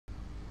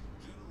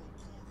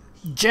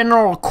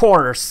General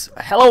Quarters.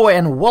 Hello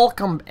and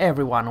welcome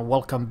everyone.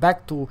 Welcome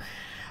back to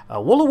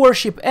World of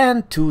Warship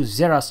and to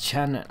Zerra's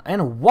channel.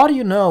 And what do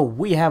you know,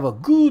 we have a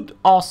good,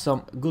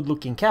 awesome, good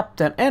looking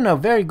captain and a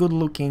very good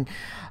looking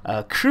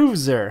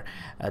cruiser.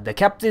 The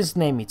captain's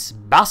name is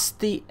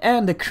Basti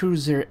and the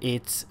cruiser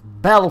it's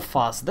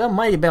Belfast, the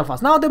mighty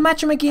Belfast. Now the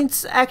matchmaking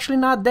is actually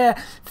not their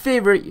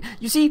favorite.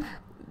 You see,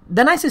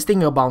 the nicest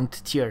thing about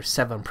tier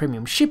 7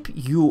 premium ship,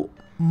 you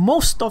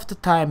most of the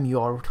time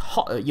you're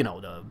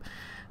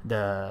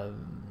the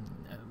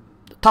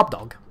top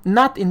dog.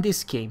 Not in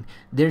this game.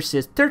 There's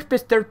a Third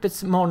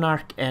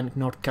Monarch and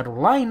North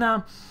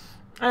Carolina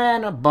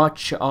and a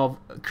bunch of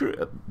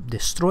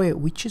destroyer,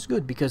 which is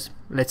good because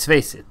let's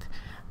face it,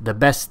 the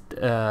best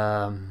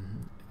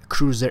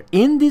cruiser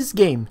in this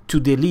game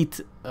to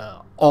delete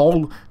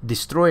all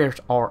destroyers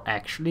are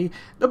actually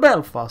the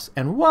Belfast.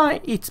 And why?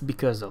 It's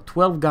because of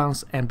 12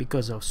 guns and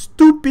because of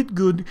stupid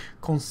good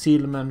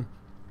concealment,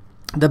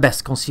 the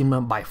best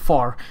concealment by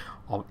far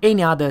of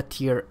any other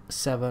tier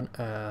 7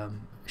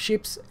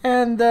 ships.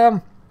 And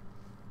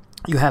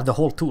you have the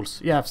whole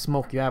tools. You have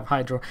smoke, you have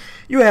hydro,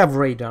 you have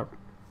radar.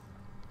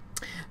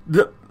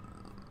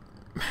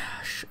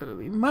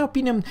 In my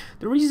opinion,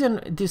 the reason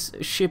this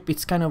ship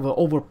is kind of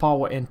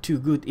overpowered and too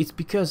good, it's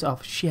because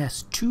of she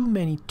has too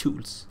many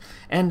tools.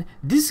 And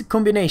this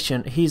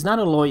combination, he's not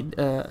alloyed,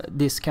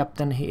 this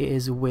captain, he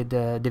is with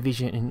the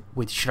division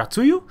with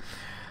Shiratsuyu.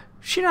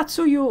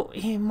 Shiratsuyu,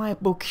 in my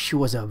book, she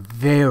was a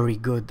very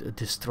good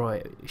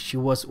destroyer. She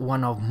was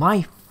one of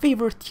my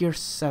favorite tier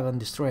 7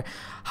 destroyer.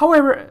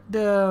 However,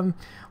 the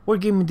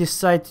Wargaming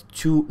decided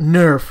to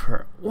nerf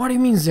her. What do you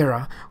mean,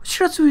 Zerra?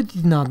 Shiratsuyu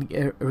did not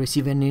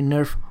receive any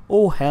nerf.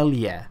 Oh hell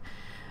yeah.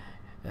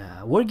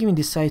 Wargaming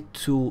decided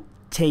to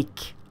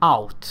take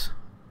out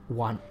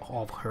one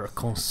of her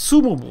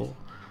consumable.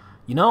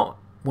 You know,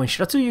 when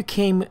Shiratsuyu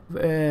came,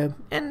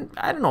 and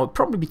I don't know,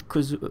 probably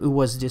because it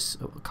was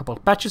just a couple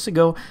of patches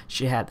ago,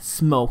 she had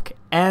smoke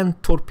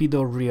and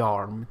torpedo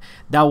rearm.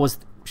 That was,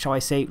 shall I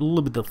say, a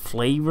little bit the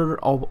flavor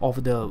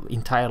of the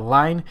entire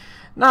line.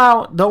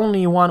 Now, the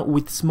only one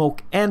with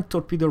smoke and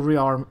torpedo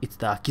rearm, it's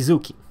the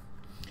Akizuki.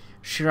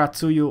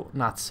 Shiratsuyu,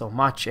 not so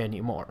much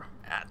anymore.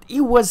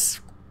 It was,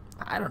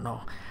 I don't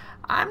know,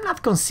 I'm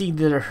not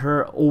consider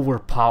her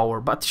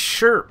overpowered, but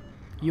sure,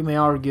 you may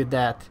argue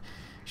that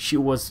she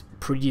was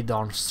pretty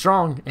darn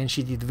strong and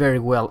she did very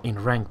well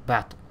in ranked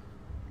battle.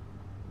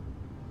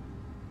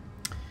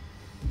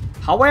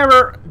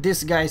 However,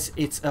 this guys,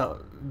 it's a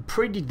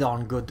pretty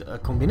darn good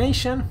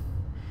combination.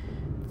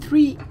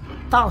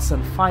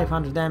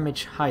 3,500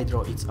 damage,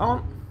 hydro it's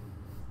on.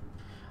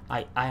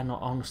 I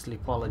honestly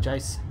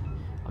apologize.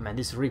 I mean,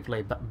 this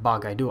replay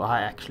bug I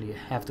actually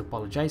have to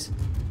apologize.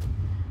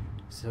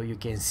 So you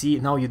can see,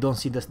 now you don't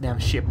see this damn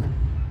ship.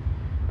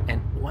 And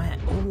when,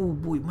 oh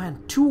boy,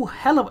 man, two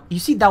hell of, you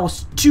see, that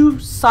was 2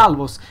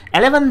 salvos,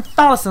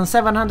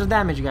 11,700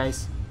 damage,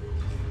 guys.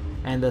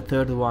 And the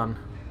third one,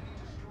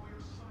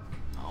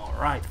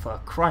 alright, for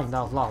crying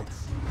out loud.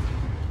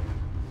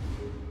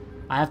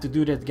 I have to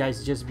do that,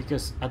 guys, just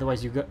because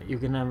otherwise you're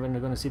never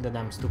gonna see the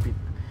damn stupid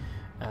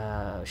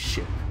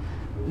ship.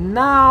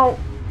 Now,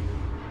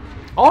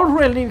 all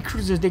Rail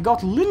cruisers, they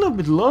got a little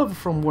bit love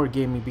from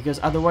Wargaming, because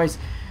otherwise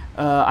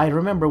I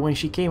remember when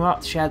she came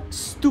out, she had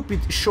stupid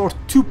short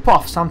 2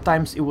 puff.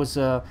 Sometimes it was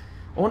oh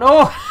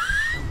no.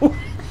 For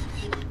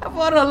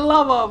the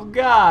love of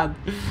God.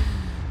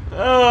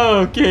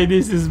 Okay,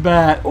 this is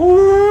bad.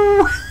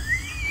 Ooh.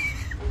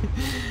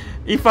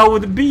 If I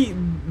would be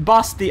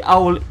Basti, I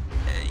will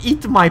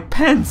eat my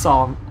pants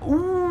on.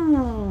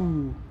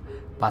 Ooh.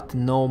 But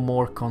no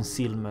more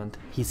concealment.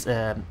 He's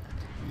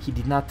he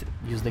did not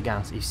use the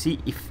guns. You see,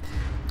 if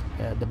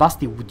the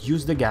Basti would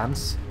use the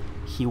guns,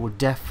 he would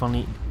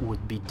definitely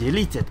would be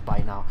deleted by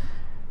now.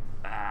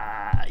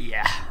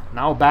 Yeah,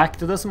 now back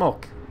to the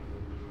smoke.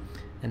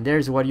 And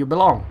there's where you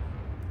belong,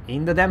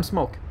 in the damn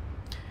smoke.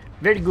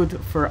 Very good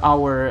for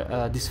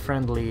our this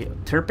friendly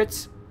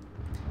Tirpitz.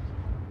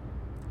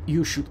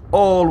 You should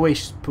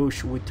always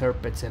push with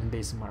Tirpitz and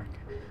Bismarck.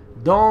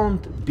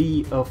 Don't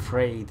be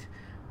afraid.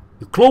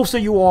 The closer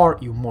you are,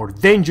 the more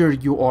danger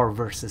you are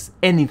versus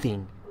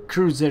anything.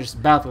 Cruisers,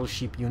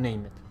 battleship, you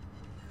name it.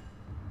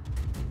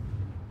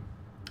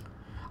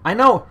 I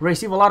know,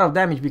 receive a lot of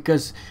damage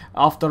because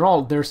after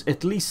all, there's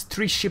at least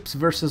 3 ships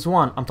versus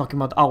 1. I'm talking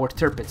about our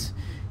Tirpitz.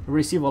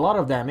 Receive a lot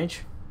of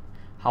damage.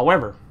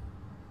 However,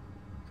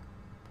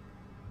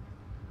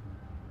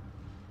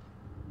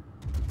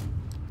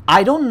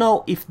 I don't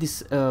know if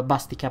this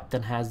Basti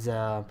captain has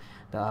the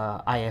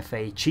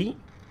IFHE,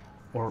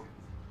 or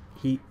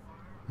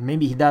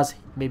maybe he does,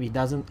 maybe he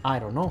doesn't, I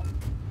don't know.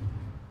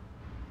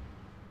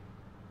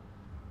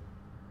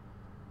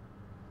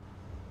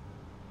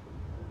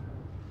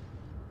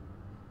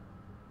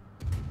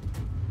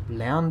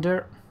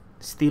 Leander,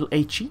 still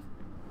HE.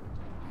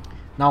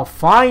 Now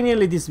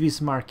finally this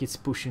Bismarck is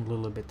pushing a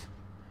little bit.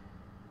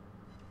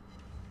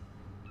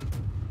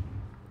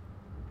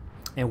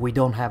 And we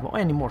don't have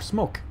any more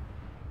smoke.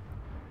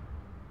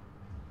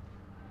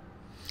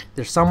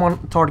 There's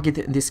someone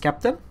targeting this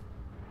captain.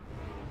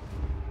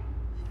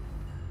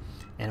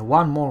 And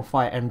one more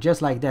fire, and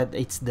just like that,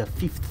 it's the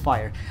 5th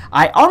fire.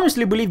 I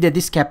honestly believe that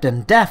this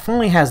captain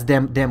definitely has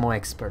demo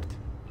expert.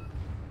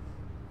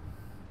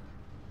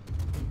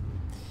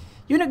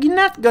 You know, you're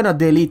not gonna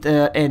delete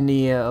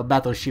any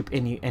battleship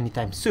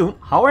anytime soon.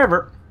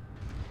 However,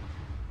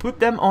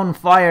 put them on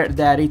fire.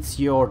 That it's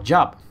your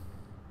job.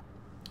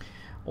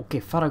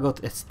 Okay,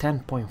 Farragut is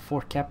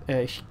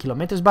 10.4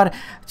 kilometers, but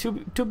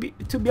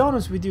to be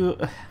honest with you,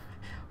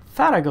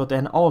 Farragut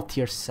and all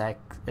tier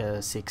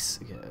 6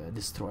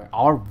 destroyer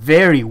are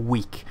very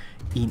weak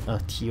in a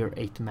tier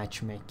 8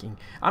 matchmaking.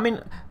 I mean,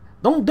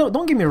 don't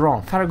get me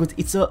wrong, Farragut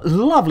it's a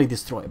lovely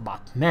destroyer,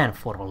 but man,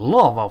 for the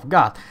love of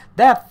God,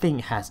 that thing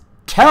has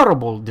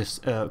terrible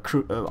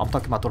I'm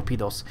talking about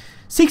torpedoes.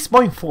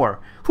 6.4.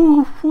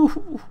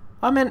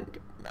 I mean,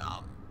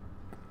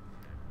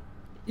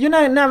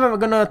 you're never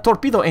gonna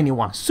torpedo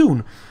anyone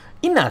soon.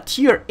 In a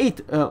tier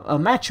 8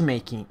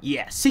 matchmaking,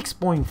 yeah,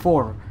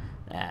 6.4.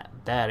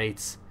 That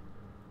it's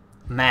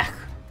meh.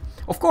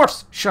 Of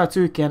course,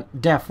 Shatu can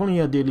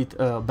definitely delete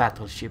a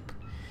battleship.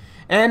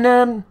 And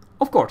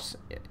of course,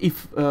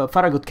 if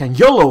Farragut can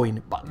YOLO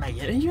in, but man,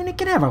 you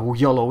can never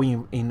YOLO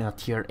in a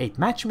tier 8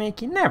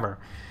 matchmaking, never.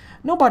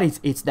 Nobody's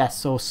that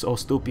so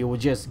stupid will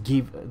just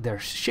give their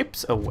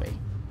ships away.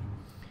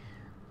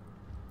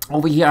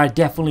 Over here I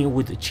definitely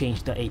would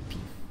change the AP.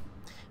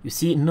 You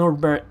see,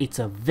 Nuremberg, it's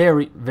a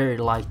very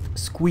light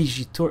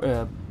squeezy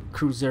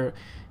cruiser,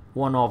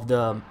 one of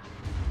the...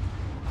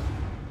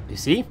 You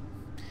see?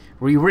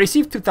 We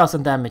received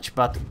 2000 damage,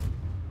 but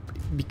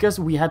because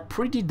we had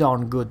pretty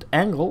darn good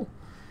angle,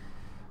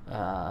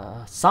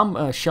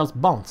 some shells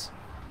bounce.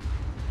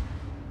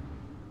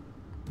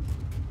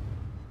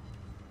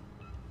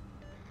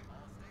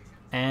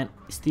 And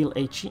still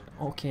HE.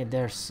 Okay,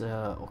 there's...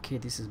 okay,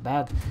 this is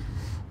bad.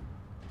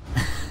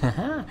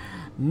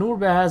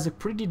 Nuremberg has a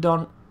pretty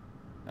darn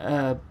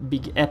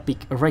big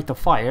epic rate of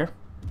fire.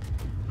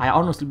 I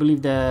honestly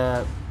believe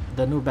the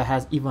Nuremberg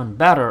has even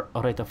better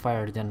rate of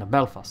fire than the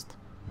Belfast.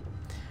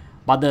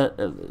 But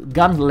the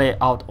gun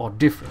layout are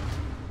different.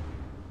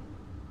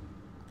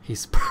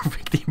 He's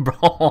perfectly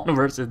brown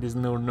versus this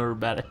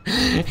Nuremberg.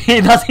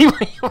 He doesn't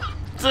even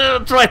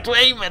try to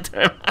aim at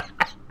her.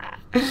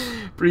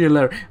 Pretty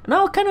low.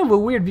 Now kind of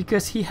weird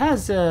because he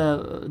has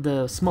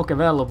the smoke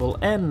available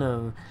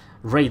and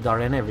radar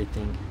and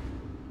everything.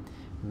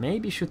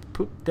 Maybe should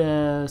put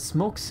the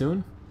smoke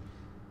soon.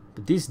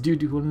 But this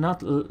dude will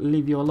not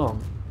leave you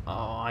alone.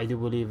 Oh, I do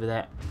believe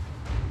that.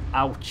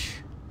 Ouch.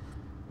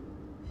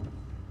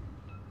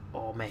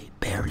 Oh man,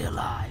 barely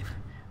alive.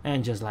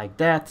 And just like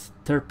that,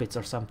 turpits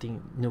or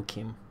something, nuke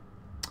him.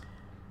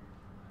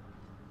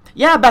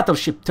 Yeah,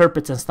 battleship,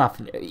 turpits and stuff.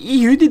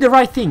 You did the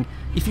right thing.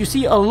 If you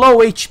see a low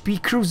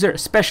HP cruiser,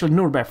 especially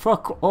Nuremberg,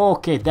 fuck,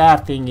 okay,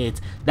 that thing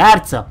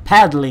that's a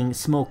paddling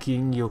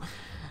smoking you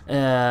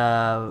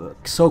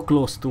so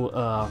close to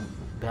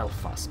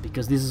Belfast,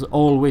 because this is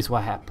always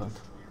what happened.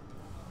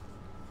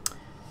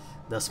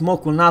 The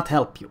smoke will not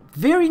help you.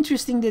 Very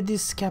interesting that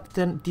this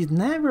captain did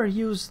never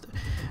use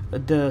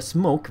the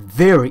smoke.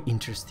 Very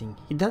interesting.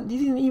 He didn't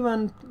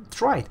even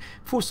try it.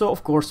 Fuso,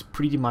 of course,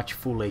 pretty much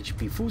full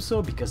HP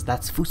Fuso, because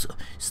that's Fuso.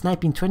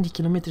 Sniping 20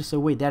 kilometers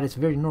away, that is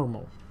very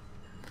normal.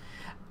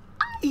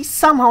 I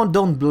somehow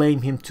don't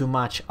blame him too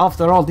much.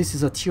 After all, this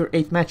is a tier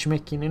 8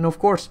 matchmaking, and of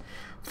course,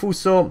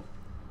 Fuso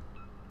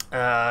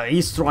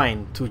is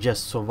trying to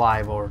just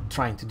survive or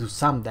trying to do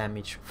some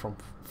damage from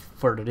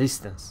further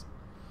distance.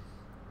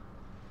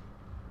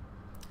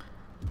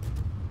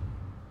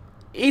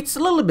 It's a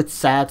little bit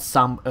sad,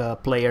 some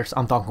players,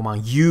 I'm talking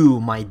about you,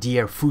 my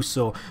dear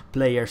Fuso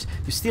players,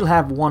 you still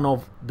have one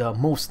of the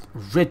most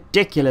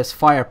ridiculous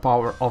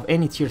firepower of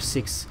any tier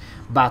 6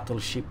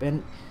 battleship,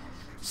 and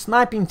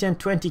sniping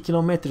 10-20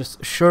 kilometers,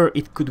 sure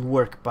it could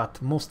work, but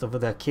most of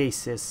the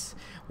cases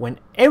when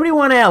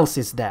everyone else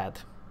is dead,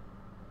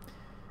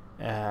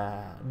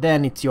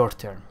 then it's your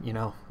turn, you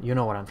know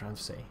what I'm trying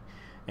to say.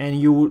 And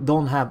you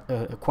don't have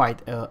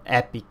quite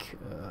epic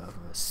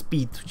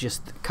speed to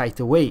just kite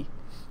away,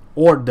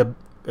 or the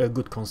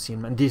good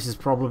concealment. This is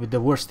probably the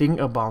worst thing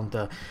about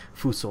the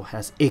Fuso,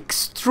 has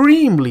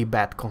extremely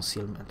bad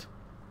concealment.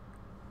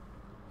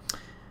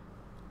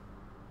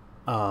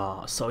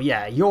 So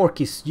yeah,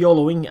 York is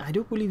YOLOing. I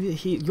do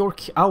believe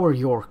our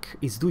York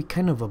is doing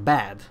kind of a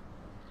bad.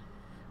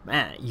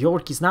 Man,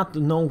 York is not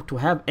known to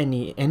have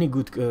any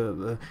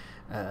good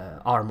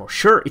armor.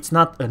 Sure, it's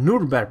not a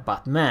Nuremberg,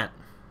 but man,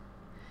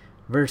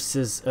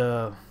 versus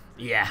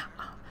yeah.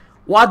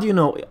 What do you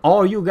know?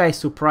 Are you guys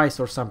surprised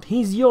or something?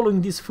 He's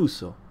YOLOing this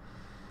Fuso.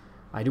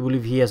 I do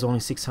believe he has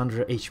only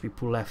 600 HP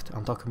pool left.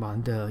 I'm talking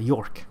about the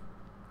York.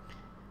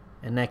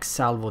 And next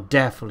salvo,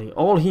 definitely.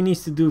 All he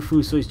needs to do,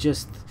 Fuso, is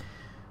just,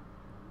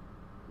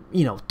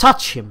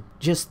 touch him.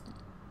 Just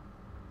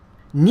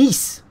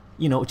Nice.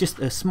 Just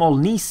a small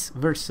Nice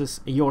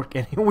versus York,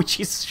 and which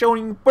is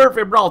showing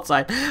perfect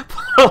broadside.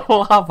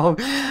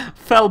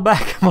 Fell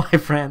back, my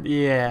friend.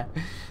 Yeah,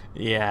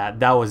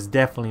 that was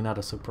definitely not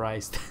a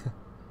surprise.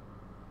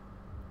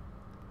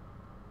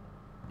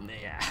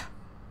 Yeah.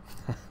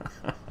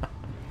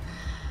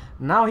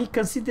 Now he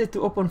considered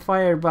to open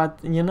fire, but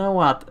you know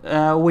what?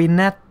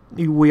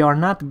 We are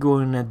not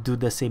going to do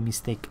the same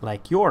mistake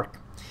like York,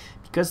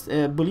 because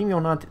believe me or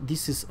not,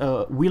 this is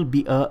will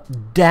be a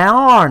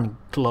darn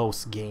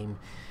close game,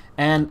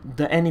 and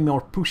the enemy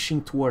are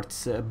pushing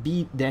towards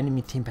B. The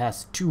enemy team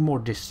has 2 more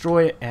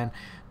destroyer and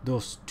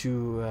those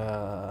 2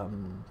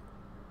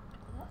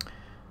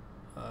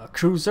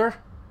 cruiser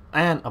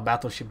and a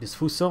battleship is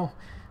Fuso.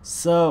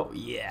 So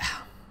yeah.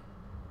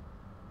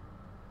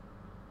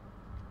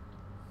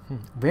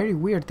 Very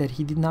weird that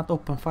he did not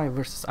open fire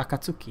versus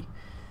Akatsuki.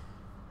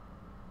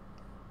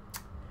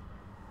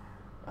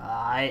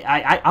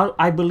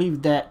 I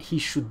believe that he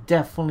should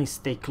definitely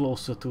stay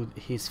closer to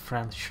his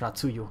friend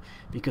Shiratsuyu,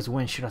 because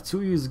when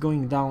Shiratsuyu is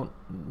going down,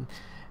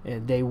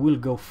 they will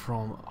go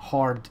from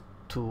hard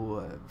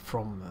to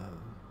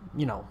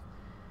you know.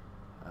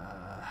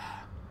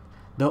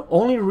 The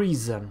only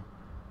reason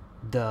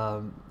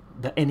the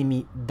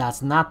enemy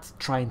does not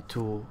trying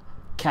to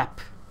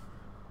cap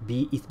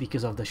B is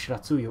because of the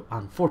Shiratsuyu.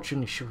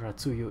 Unfortunately,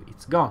 Shiratsuyu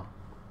it's gone.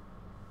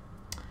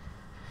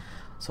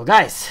 So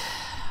guys,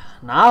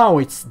 now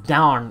it's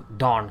darn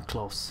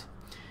close.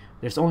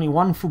 There's only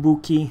 1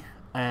 Fubuki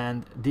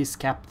and this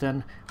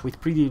captain with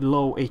pretty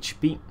low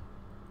HP,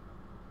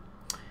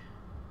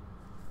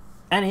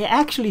 and he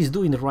actually is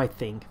doing the right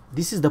thing.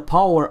 This is the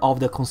power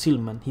of the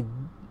concealment. He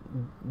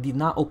did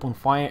not open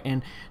fire,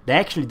 and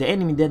the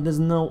enemy that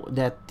doesn't know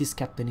that this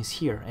captain is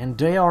here, and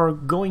they are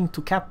going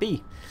to cap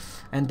B.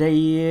 And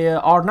they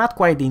are not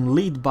quite in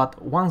lead,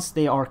 but once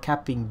they are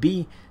capping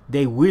B,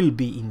 they will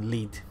be in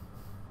lead.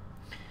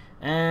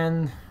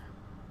 And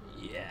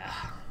yeah,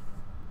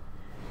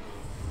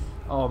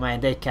 oh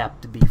man, they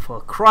capped B,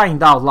 for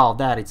crying out loud.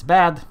 That it's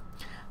bad.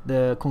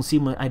 The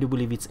concealment, I do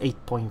believe it's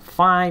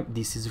 8.5.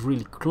 This is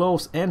really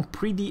close and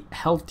pretty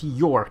healthy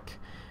York.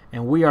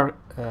 And we are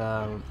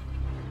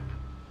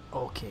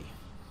okay.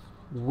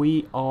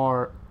 We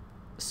are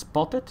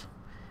spotted,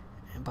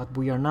 but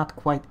we are not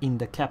quite in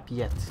the cap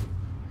yet.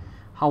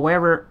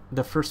 However,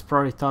 the first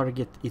priority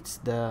target it's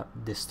the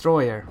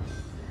destroyer,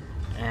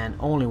 and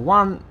only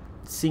 1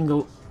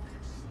 single,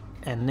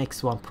 and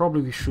next one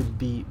probably should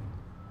be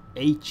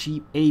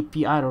HE, AP,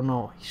 I don't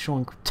know. He's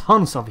showing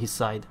tons of his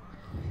side.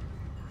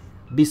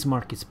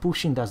 Bismarck is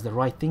pushing, that's the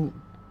right thing.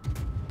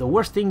 The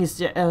worst thing is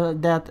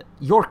that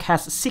York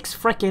has 6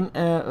 freaking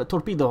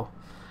torpedo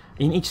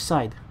in each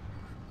side.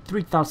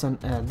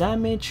 3000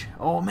 damage.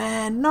 Oh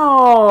man,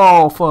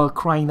 no! For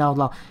crying out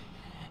loud.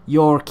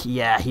 York,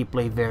 yeah, he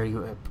played very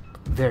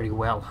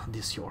well,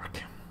 this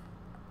York.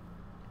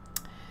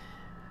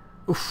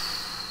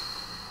 Oof.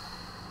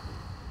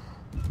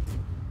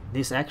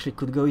 This actually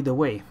could go either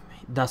way.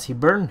 Does he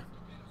burn?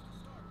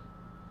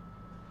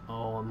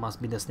 Oh, it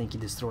must be the sneaky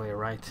destroyer,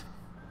 right?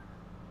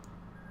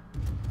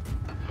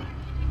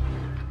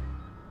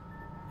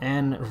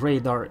 And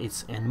radar,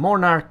 it's in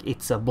Monarch,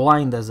 it's a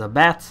blind as a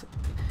bat,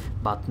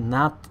 but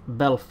not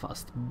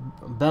Belfast.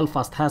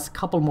 Belfast has a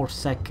couple more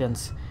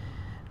seconds.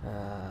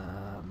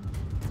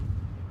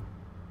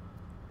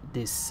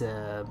 This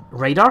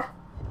radar,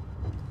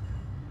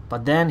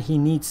 but then he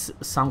needs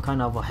some kind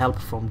of help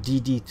from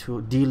DD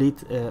to deal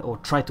it or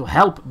try to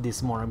help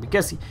this Monarch,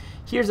 because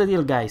here's the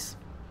deal, guys.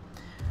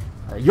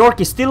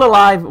 York is still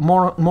alive,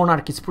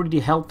 Monarch is pretty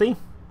healthy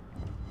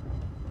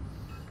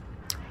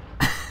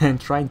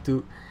and trying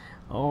to,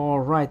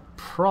 alright,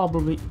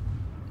 probably,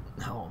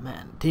 oh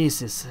man,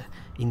 this is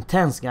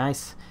intense,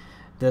 guys.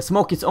 The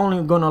smoke is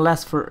only gonna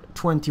last for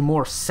 20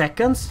 more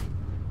seconds.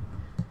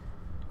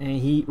 And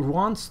he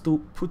wants to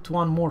put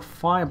 1 more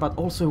fire, but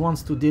also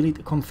wants to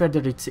delete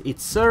Confederate.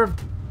 It's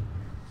served.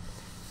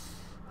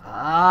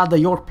 The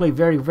York played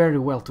very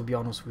well, to be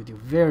honest with you.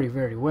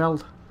 Very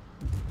well.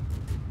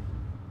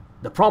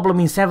 The problem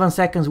in 7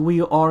 seconds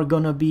we are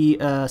gonna be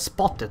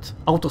spotted,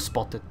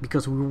 auto-spotted,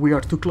 because we are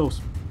too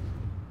close.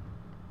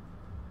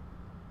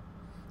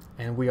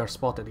 And we are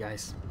spotted,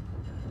 guys.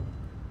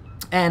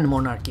 And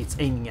Monarch is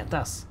aiming at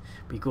us,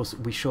 because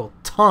we show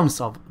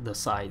tons of the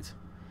sides.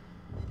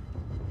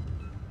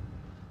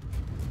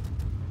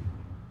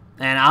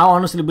 And I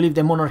honestly believe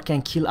the Monarch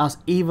can kill us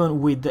even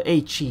with the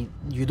HE.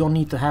 You don't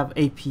need to have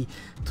AP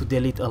to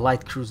delete a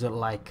light cruiser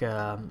like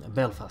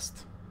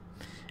Belfast.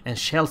 And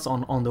shells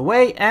on the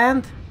way,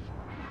 and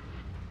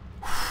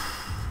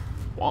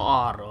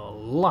what a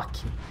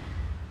lucky.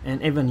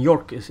 And even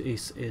York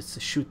is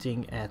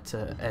shooting at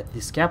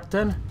this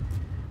captain.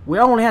 We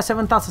only have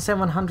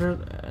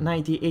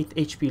 7798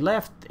 HP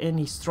left, and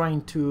he's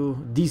trying to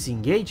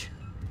disengage.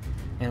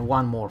 And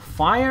 1 more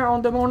fire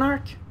on the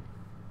Monarch.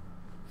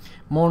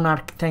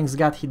 Monarch, thanks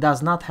God, he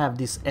does not have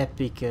this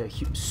epic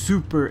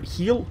super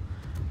heal.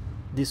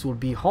 This will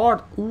be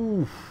hard.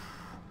 Ooh,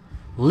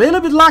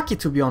 little bit lucky,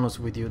 to be honest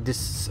with you.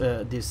 This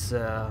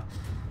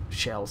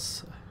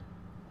shells.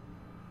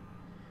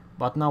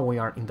 But now we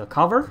are in the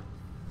cover,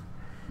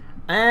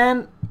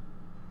 and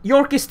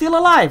York is still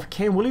alive.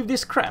 Can't believe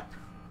this crap.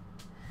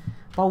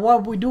 But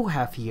what we do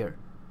have here,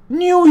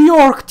 New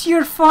York,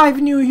 tier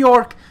 5 New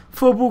York,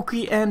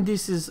 Fubuki, and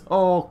this is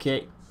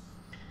okay.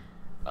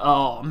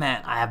 Oh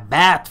man, I have a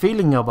bad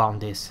feeling about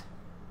this.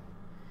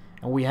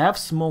 And we have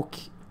smoke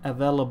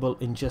available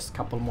in just a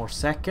couple more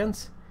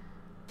seconds.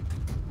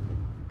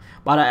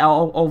 But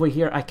over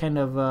here I kind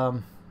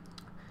of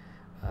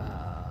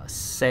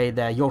say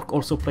that York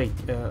also played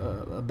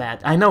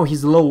bad. I know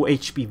he's low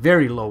HP,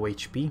 very low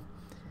HP.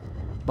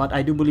 But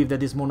I do believe that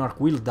this Monarch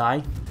will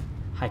die.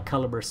 High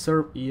caliber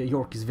serve.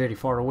 York is very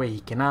far away.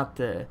 He cannot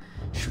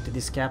shoot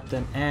this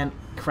captain. And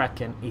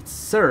Kraken, it's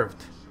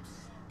served.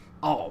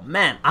 Oh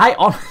man, I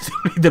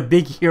honestly the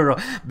big hero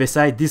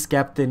beside this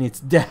captain, it's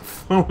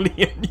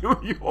definitely a New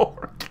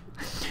York.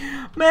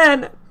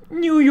 Man,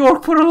 New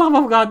York, for the love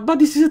of God, but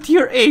this is a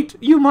tier 8.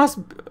 You must...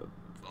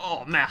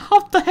 Oh man, how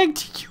the heck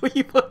did you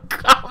even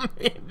come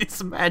in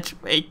this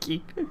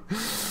matchmaking?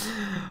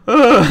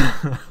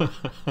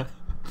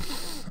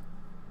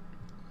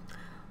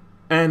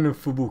 And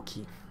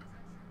Fubuki.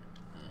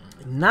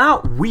 Now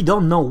we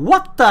don't know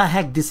what the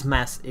heck this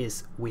mass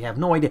is. We have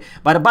no idea.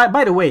 But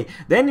by the way,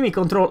 the enemy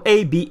control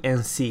A, B,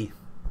 and C.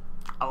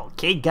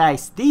 Okay,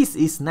 guys, this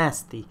is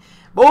nasty.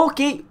 But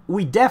okay,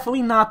 we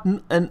definitely not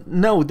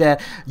know that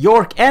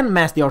York and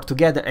Masty are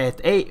together at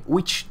A,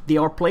 which they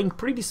are playing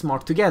pretty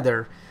smart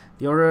together.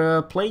 They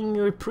are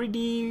playing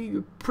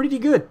pretty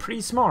good,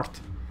 pretty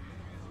smart.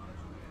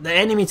 The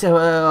enemies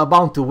are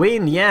about to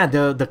win. Yeah,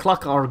 the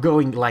clock are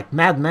going like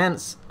madmen.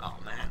 Oh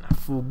man,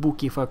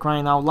 Fubuki, for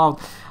crying out loud.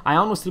 I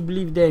honestly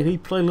believe that he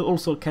played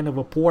also kind of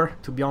a poor,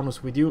 to be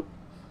honest with you.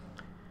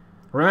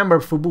 Remember,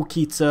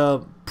 Fubuki, it's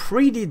a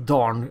pretty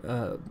darn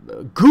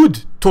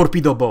good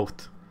torpedo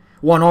boat.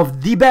 One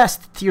of the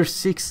best tier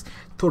 6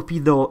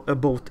 torpedo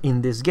boat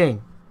in this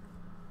game.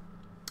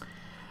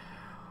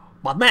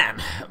 But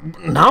man,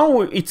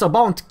 now it's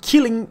about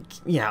killing.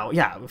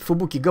 Yeah,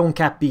 Fubuki, go on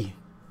cap B.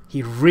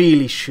 He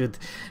really should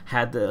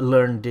had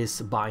learned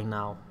this by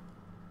now.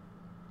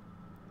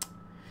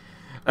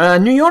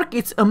 New York,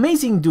 it's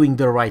amazing doing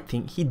the right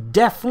thing. He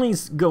definitely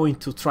is going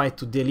to try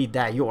to delete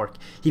that York.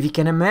 If he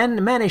can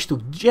manage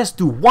to just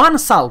do one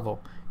salvo,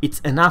 it's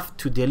enough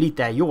to delete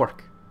that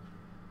York.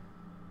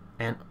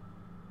 And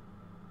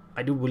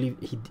I do believe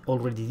he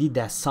already did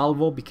that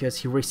salvo because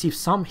he received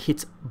some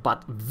hits,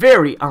 but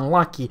very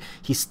unlucky.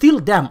 He's still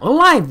damn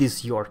alive,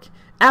 this York.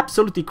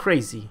 Absolutely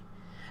crazy.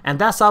 And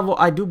that salvo,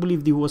 I do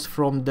believe it was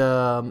from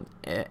the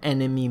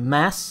enemy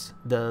mass,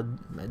 the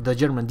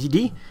German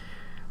DD.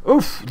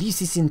 Oof,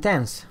 this is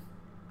intense.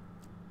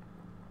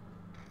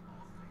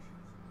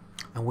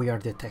 And we are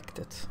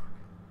detected.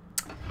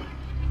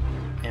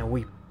 And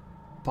we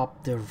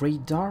pop the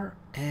radar,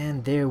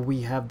 and there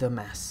we have the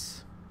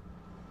mass.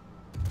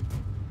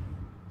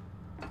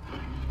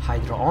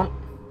 Hydra on.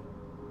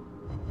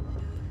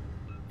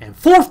 And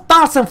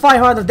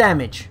 4,500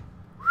 damage.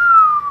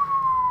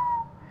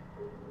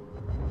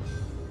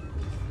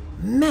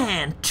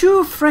 Man,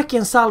 2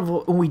 freaking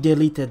salvo and we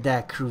deleted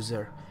that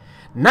cruiser.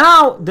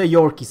 Now the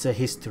York is a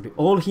history.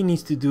 All he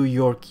needs to do,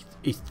 York,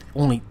 is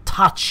only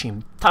touch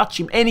him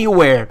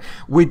anywhere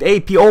with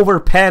AP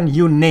overpan,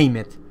 you name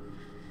it.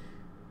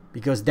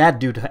 Because that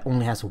dude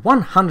only has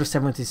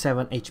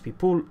 177 HP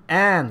pool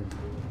and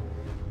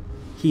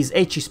he's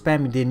HE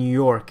spamming the New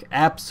York.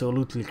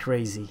 Absolutely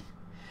crazy.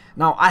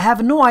 Now I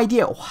have no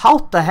idea how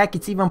the heck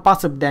it's even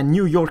possible that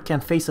New York can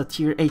face a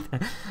tier 8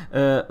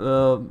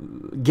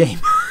 game.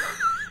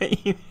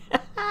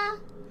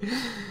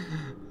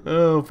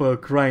 Oh, for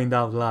crying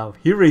out loud.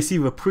 He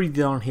received a pretty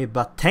darn hit,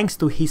 but thanks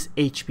to his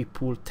HP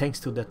pool, thanks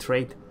to the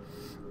trade.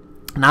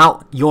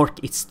 Now York,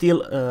 it's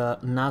still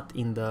not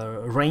in the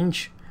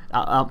range.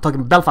 I'm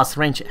talking Belfast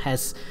range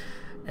has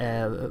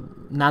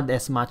not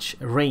as much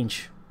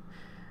range.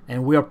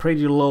 And we are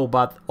pretty low,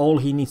 but all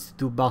he needs to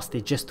do,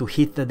 Basti, just to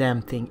hit the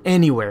damn thing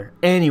anywhere,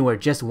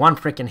 just one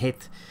freaking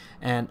hit.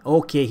 And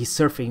okay, he's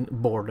surfing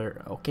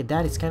border. Okay,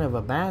 that is kind of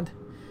a bad.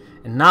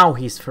 And now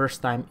he's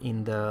first time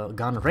in the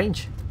gun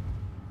range.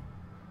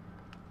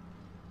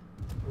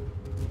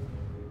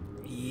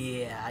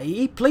 Yeah,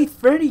 he played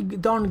very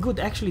darn good.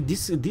 Actually,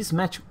 this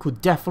match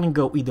could definitely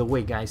go either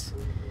way, guys.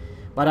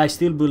 But I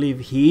still believe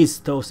he is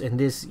toast, and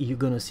this you're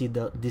gonna see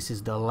this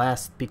is the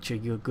last picture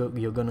you're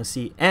gonna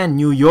see. And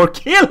New York,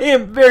 kill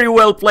him! Very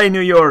well played,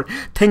 New York.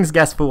 Thanks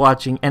guys for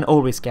watching, and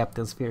always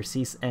captains, fair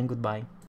seas, and goodbye.